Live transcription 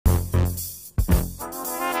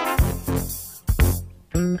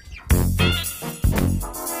Hello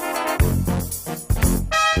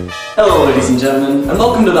ladies and gentlemen, and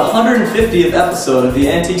welcome to the 150th episode of the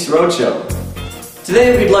Antiques Roadshow.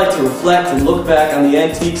 Today we'd like to reflect and look back on the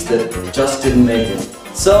antiques that just didn't make it.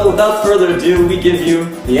 So without further ado, we give you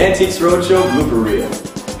the Antiques Roadshow blooper reel.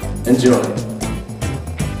 Enjoy.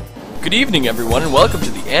 Good evening everyone and welcome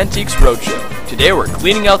to the Antiques Roadshow. Today we're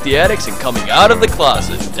cleaning out the attics and coming out of the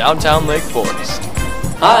closet in downtown Lake Forest.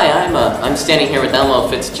 Hi, I'm standing here with Elmo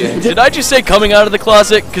Fitzgerald. Did I just say coming out of the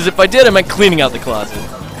closet? Because if I did, I meant cleaning out the closet.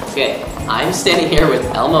 Okay, I'm standing here with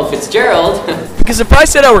Elmo Fitzgerald. Because if I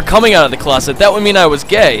said I were coming out of the closet, that would mean I was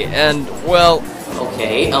gay, and, well...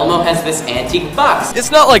 Okay, Elmo has this antique box.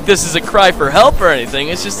 It's not like this is a cry for help or anything,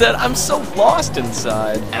 it's just that I'm so lost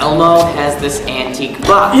inside. Elmo has this antique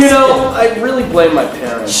box. You know, I really blame my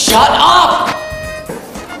parents. Shut up!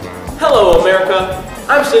 Hello, America.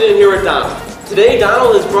 I'm sitting here with Donald. Today,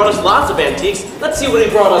 Donald has brought us lots of antiques. Let's see what he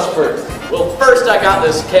brought us first. Well, first I got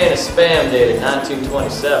this can of Spam dated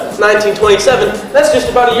 1927. 1927? That's just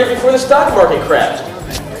about a year before the stock market crashed.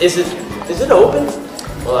 Is it open?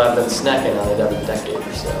 Well, I've been snacking on it every decade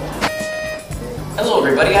or so. Hello,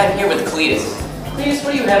 everybody. I'm here with Cletus. Cletus,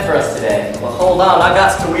 what do you have for us today? Well, hold on, I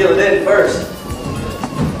got to wheel it in first.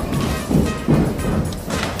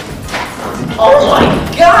 Oh my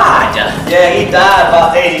God! Yeah, he died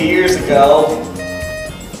about 80 years ago.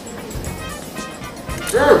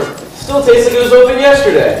 Still tastes like it was open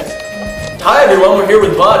yesterday. Hi everyone, we're here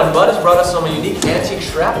with Bud, and Bud has brought us some unique antique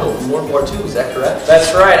shrapnel from World War II, is that correct?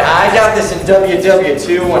 That's right, I got this in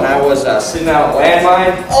WW2 when I was sitting out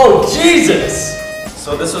landmine. Oh, Jesus!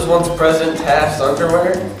 So this was once President Taft's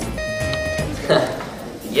underwear?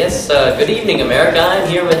 Yes, good evening, America. I'm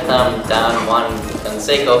here with Don Juan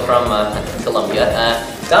Canseco from Colombia.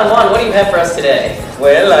 Don Juan, what do you have for us today?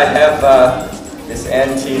 Well, I have this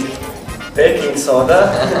antique baking soda,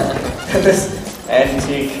 and this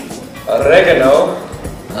antique oregano.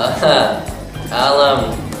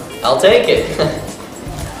 I'll take it.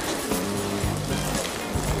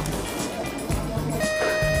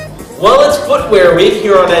 Well, it's Footwear Week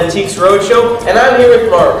here on Antiques Roadshow, and I'm here with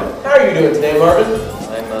Marvin. How are you doing today, Marvin?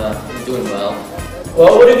 I'm doing well.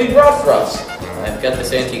 Well, what have you brought for us? I've got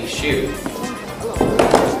this antique shoe.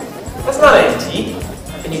 That's not antique.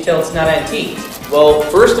 How can you tell it's not antique? Well,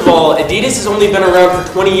 first of all, Adidas has only been around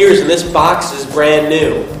for 20 years, and this box is brand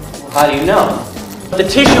new. How do you know? The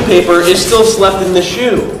tissue paper is still left in the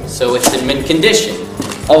shoe. So it's in mint condition.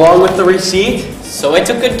 Along with the receipt. So I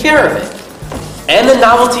took good care of it. And the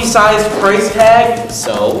novelty-sized price tag.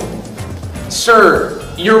 So? Sir,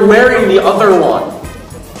 you're wearing the other one.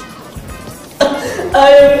 I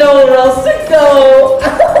have nowhere else to go.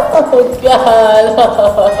 Oh,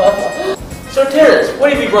 God. So, Terrence,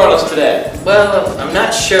 what have you brought us today? Well, I'm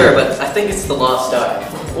not sure, but I think it's the Lost Ark.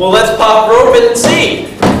 Well, let's pop open and see.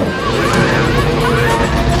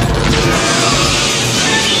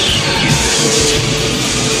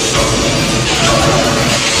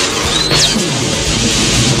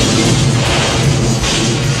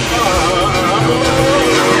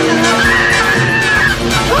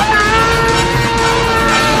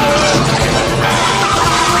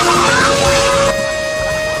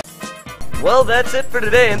 Well, that's it for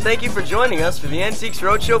today, and thank you for joining us for the Antiques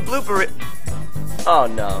Roadshow blooper Oh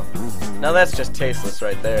no. Now that's just tasteless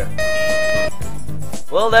right there.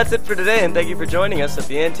 Well, that's it for today, and thank you for joining us at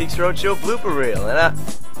the Antiques Roadshow blooper reel. And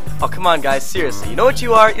oh, come on, guys, seriously. You know what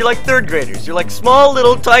you are? You're like third graders. You're like small,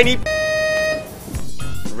 little, tiny...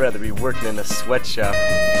 I'd rather be working in a sweatshop.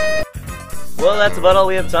 Well, that's about all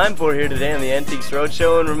we have time for here today on the Antiques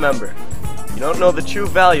Roadshow, and remember, you don't know the true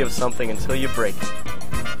value of something until you break it.